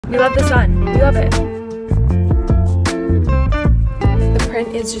We love the sun. We love it. The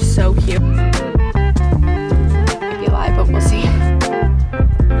print is just so cute. Might be a lie, but we'll see.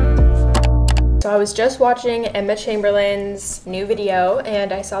 So I was just watching Emma Chamberlain's new video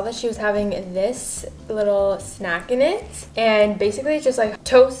and I saw that she was having this little snack in it, and basically it's just like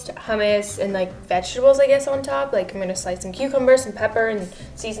toast, hummus, and like vegetables, I guess, on top. Like I'm gonna slice some cucumbers, some pepper, and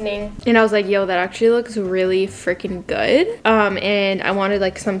seasoning. And I was like, yo, that actually looks really freaking good. And I wanted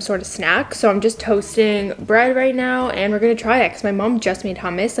like some sort of snack, so I'm just toasting bread right now and we're gonna try it because my mom just made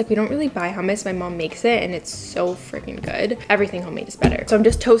hummus. Like we don't really buy hummus, my mom makes it and it's so freaking good. Everything homemade is better. So I'm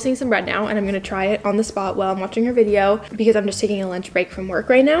just toasting some bread now and I'm gonna try it on the spot while I'm watching her video because I'm just taking a lunch break from work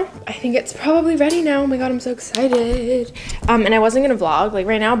right now. I think it's probably ready now. Oh my god, I'm so excited. And I wasn't gonna vlog like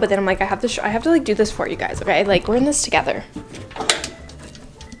right now, but then I'm like, I have to like do this for you guys, okay? Like we're in this together.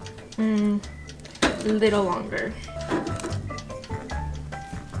 A little longer.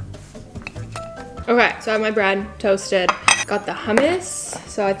 Okay, so I have my bread toasted. Got the hummus,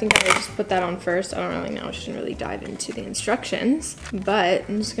 so I think I would just put that on first. I don't really know, I shouldn't really dive into the instructions, but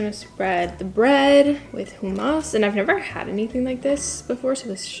I'm just gonna spread the bread with hummus, and I've never had anything like this before, so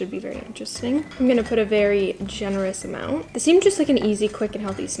this should be very interesting. I'm gonna put a very generous amount. This seemed just like an easy, quick, and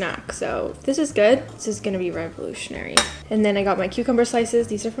healthy snack, so if this is good, this is gonna be revolutionary. And then I got my cucumber slices.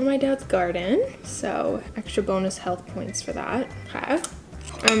 These are from my dad's garden, so extra bonus health points for that. Okay.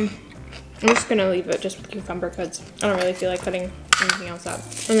 I'm just gonna leave it just with cucumber because I don't really feel like cutting anything else up.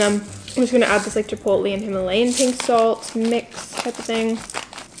 And then I'm just gonna add this like chipotle and Himalayan pink salt mix type of thing.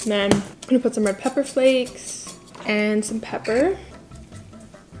 And then I'm gonna put some red pepper flakes and some pepper.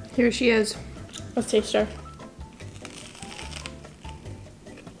 Here she is. Let's taste her.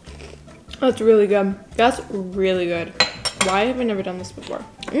 That's really good. That's really good. Why have I never done this before?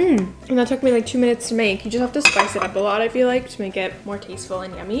 And that took me like 2 minutes to make. You just have to spice it up a lot, I feel like, to make it more tasteful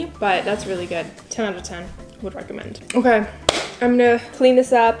and yummy. But that's really good. 10 out of 10. Would recommend. Okay, I'm gonna clean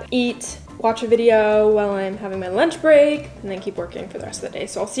this up, eat, watch a video while I'm having my lunch break, and then keep working for the rest of the day.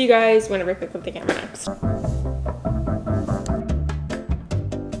 So I'll see you guys whenever I pick up the camera next.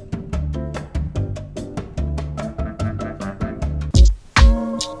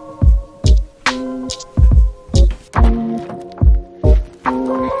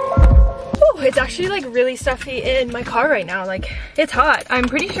 It's actually like really stuffy in my car right now. Like it's hot. I'm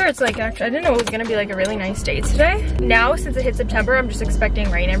pretty sure it's like, actually I didn't know it was gonna be like a really nice day today. Now since it hit September, I'm just expecting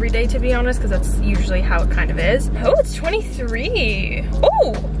rain every day, to be honest, because that's usually how it kind of is. Oh, it's 23.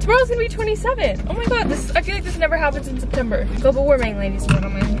 Oh, tomorrow's gonna be 27. Oh my god, this, I feel like this never happens in September. Global warming, ladies and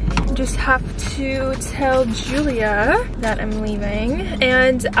gentlemen. Just have to tell Julia that I'm leaving,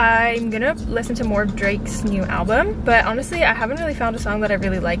 and I'm gonna listen to more of Drake's new album, but honestly I haven't really found a song that I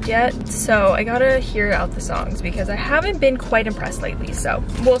really liked yet, so I gotta hear out the songs because I haven't been quite impressed lately, so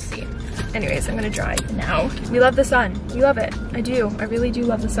we'll see. Anyways, I'm gonna drive now. We love the sun. We love it. I do. I really do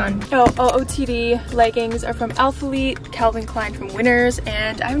love the sun. Oh, OOTD leggings are from Alphalete, Calvin Klein from Winners,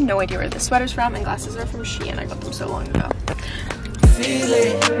 and I have no idea where this sweater's from, and glasses are from Shein. I got them so long ago.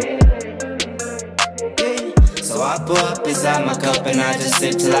 So I pour up inside my cup and I just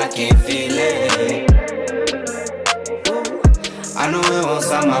sip till I can't feel it. I know it won't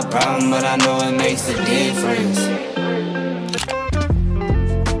solve my problem, but I know it makes a difference.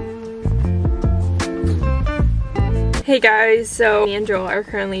 Hey guys, so me and Joel are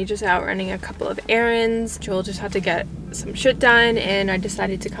currently just out running a couple of errands. Joel just had to get some shit done and I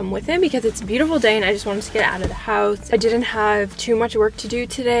decided to come with him because it's a beautiful day and I just wanted to get out of the house. I didn't have too much work to do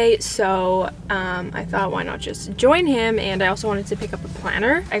today, so I thought why not just join him, and I also wanted to pick up a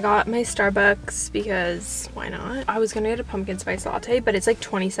planner. I got my Starbucks because why not? I was gonna get a pumpkin spice latte, but it's like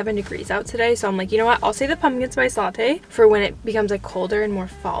 27 degrees out today, so I'm like, you know what, I'll save the pumpkin spice latte for when it becomes like colder and more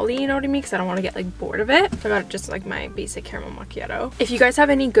fall-y, you know what I mean, because I don't want to get like bored of it. So I got just like my basic caramel macchiato. If you guys have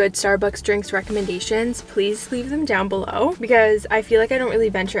any good Starbucks drinks recommendations, please leave them down below, because I feel like I don't really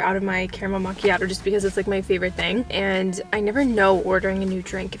venture out of my caramel macchiato just because it's like my favorite thing, and I never know ordering a new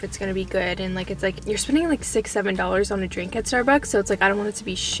drink if it's gonna be good, and like it's like you're spending like $6-7 on a drink at Starbucks, so it's like I don't want it to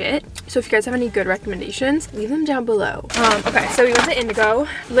be shit. So if you guys have any good recommendations, leave them down below. Okay, so we went to Indigo.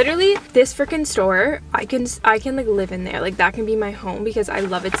 Literally this freaking store, I can like live in there. Like that can be my home because I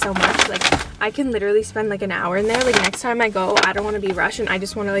love it so much. Like I can literally spend like an hour in there. Like next time I go, I don't want to be rushed and I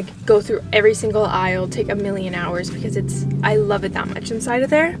just want to like go through every single aisle, take a million hours, because because I love it that much inside of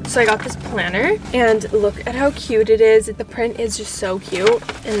there. So I got this planner, and look at how cute it is. The print is just so cute,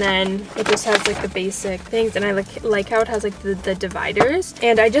 and then it just has like the basic things, and I like how it has like the dividers.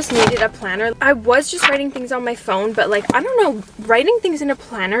 And I just needed a planner. I was just writing things on my phone, but like, I don't know, writing things in a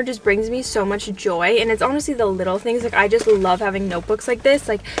planner just brings me so much joy. And it's honestly the little things. Like, I just love having notebooks like this.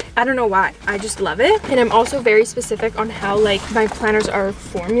 Like, I don't know why, I just love it. And I'm also very specific on how like my planners are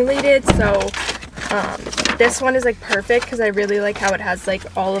formulated. So this one is like perfect because I really like how it has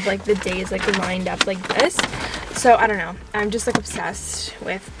like all of like the days like lined up like this. So I don't know, I'm just like obsessed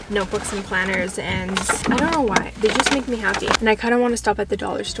with notebooks and planners, and I don't know why, they just make me happy. And I kind of want to stop at the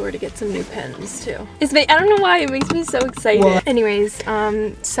dollar store to get some new pens too. I don't know why, it makes me so excited. Well, anyways,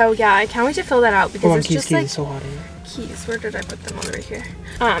 so yeah, I can't wait to fill that out because it's just like so hot in here. Keys, where did I put them? All right here.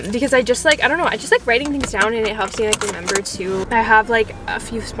 Because I just like, I don't know, I just like writing things down, and it helps me like remember too. I have like a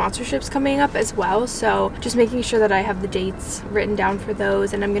few sponsorships coming up as well, so just making sure that I have the dates written down for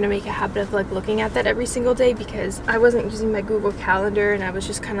those. And I'm gonna make a habit of like looking at that every single day, because I wasn't using my Google Calendar, and I was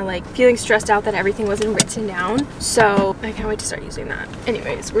just kind of like feeling stressed out that everything wasn't written down. So I can't wait to start using that.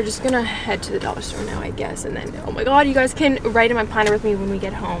 Anyways, we're just gonna head to the dollar store now, I guess, and then, oh my god, you guys can write in my planner with me when we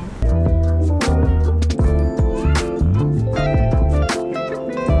get home.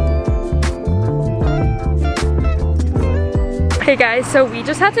 Hey guys, so we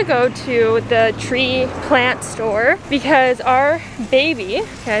just had to go to the tree plant store because our baby,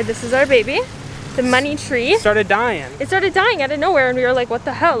 okay, this is our baby, the money tree, started dying. It started dying out of nowhere, and we were like, what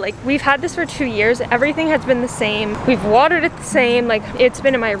the hell? Like, we've had this for 2 years. Everything has been the same. We've watered it the same. Like, it's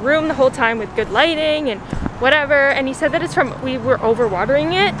been in my room the whole time with good lighting and whatever. And he said that it's from, we were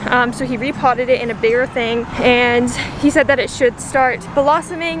overwatering it. So he repotted it in a bigger thing, and he said that it should start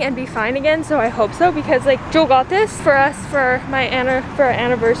blossoming and be fine again. So I hope so, because like Joel got this for us for our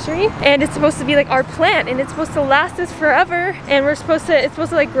anniversary, and it's supposed to be like our plant, and it's supposed to last us forever, and it's supposed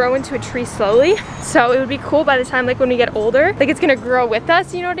to like grow into a tree slowly. So it would be cool by the time like when we get older, like it's gonna grow with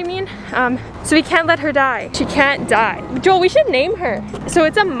us, you know what I mean? So we can't let her die. She can't die. Joel, we should name her. So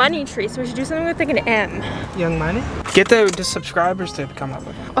it's a money tree, so we should do something with like an M. Young Money? Get the subscribers to come up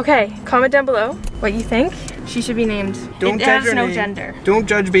with it. Okay, comment down below what you think she should be named. Don't it judge has her no name. Gender. Don't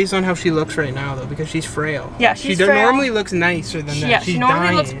judge based on how she looks right now though, because she's frail. Yeah, she's she frail. Normally looks nicer than that. Yeah, she's she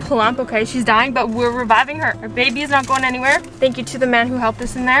normally dying. looks plump. Okay, she's dying, but we're reviving her. Our baby is not going anywhere. Thank you to the man who helped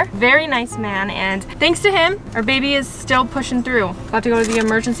us in there. Very nice man, and thanks to him, our baby is still pushing through. About to go to the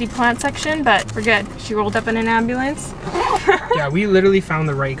emergency plant section, but we're good. She rolled up in an ambulance. Yeah, we literally found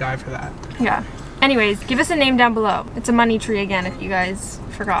the right guy for that. Yeah. Anyways, give us a name down below. It's a money tree again, if you guys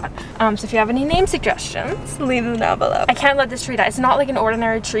forgot. So if you have any name suggestions, leave them down below. I can't let this tree die. It's not like an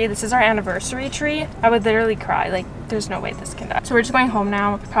ordinary tree. This is our anniversary tree. I would literally cry. Like, there's no way this can die. So we're just going home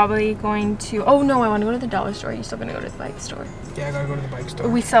now. Probably going to, oh no, I want to go to the dollar store. You're still gonna go to the bike store. Yeah, I gotta go to the bike store.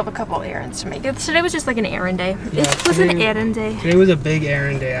 We still have a couple errands to make. Today was just like an errand day. Yeah, it was an errand day. Today was a big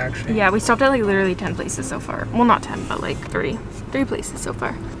errand day, actually. Yeah, we stopped at like literally 10 places so far. Well, not 10, but like three places so far.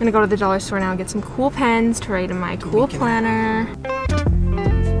 I'm gonna go to the dollar store now and get some cool pens to write in my cool planner.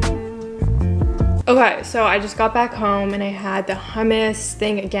 Okay, so I just got back home and I had the hummus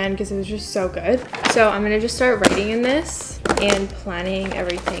thing again because it was just so good. So I'm gonna just start writing in this and planning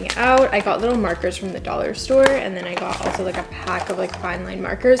everything out. I got little markers from the dollar store, and then I got also like a pack of like fine line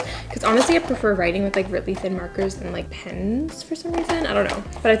markers, because honestly I prefer writing with like really thin markers than like pens for some reason. I don't know,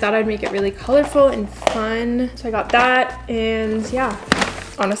 but I thought I'd make it really colorful and fun. So I got that, and yeah.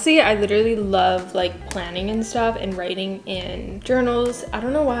 Honestly, I literally love like planning and stuff and writing in journals. I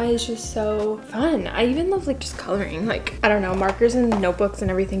don't know why, it's just so fun. I even love like just coloring. Like, I don't know, markers and notebooks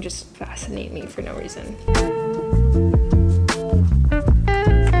and everything just fascinate me for no reason.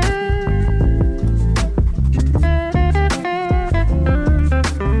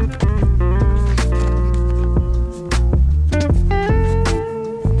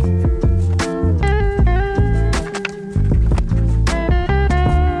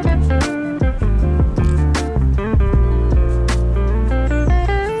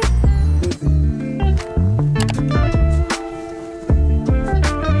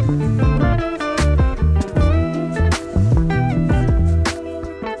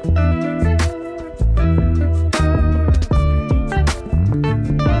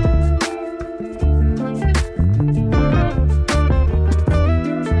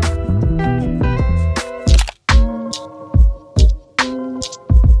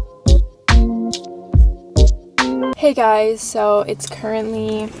 Hey guys, so it's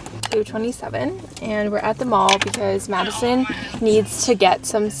currently 227, and we're at the mall because Madison needs to get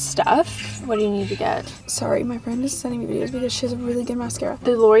some stuff. What do you need to get? Sorry, my friend is sending me videos because she has a really good mascara.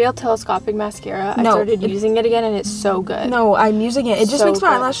 The L'Oreal Telescopic Mascara. I started using it again and it's so good. No, I'm using it. It just So makes my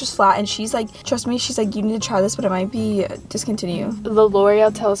good. eyelashes flat, and she's like, trust me, she's like, you need to try this, but it might be discontinue. The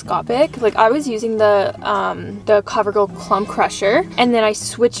L'Oreal Telescopic, like I was using the CoverGirl Clump Crusher, and then I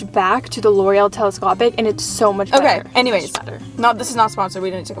switched back to the L'Oreal Telescopic, and it's so much better. Okay, anyways, Much better. no, this is not sponsored. We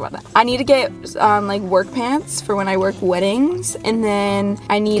didn't talk about that. I need to get like work pants for when I work weddings, and then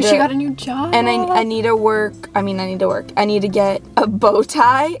I need. She got a new job. And I need to work. I need to get a bow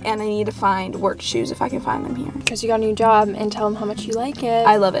tie, and I need to find work shoes if I can find them here. Because you got a new job, and tell them how much you like it.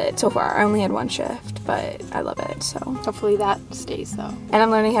 I love it so far. I only had one shift, but I love it so. Hopefully that stays though. And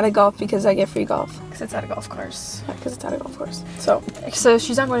I'm learning how to golf because I get free golf. Because it's at a golf course. Because it's at a golf course. So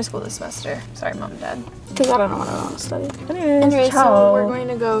she's not going to school this semester. Sorry, Mom and Dad. Because I don't know what I want to study. Anyway, so ciao. we're going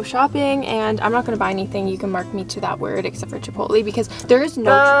to go shopping, and I'm not going to buy anything. You can mark me to that word except for Chipotle, because there is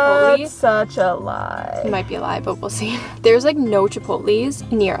no Chipotle. That's such a lie. It might be a lie, but we'll see. There's like no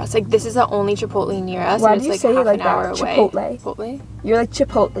Chipotles near us. Like this is the only Chipotle near us. Why and do you it's say like it half like an hour that? away. Chipotle. Chipotle? You're like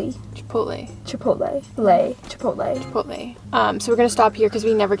Chipotle. Chipotle. Chipotle. Lay. Chipotle. Chipotle. So we're gonna stop here because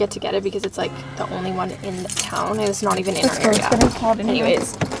we never get to get it because it's like the only one in the town and it's not even in our area. It's getting hot in here.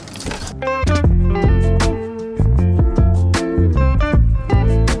 Anyways.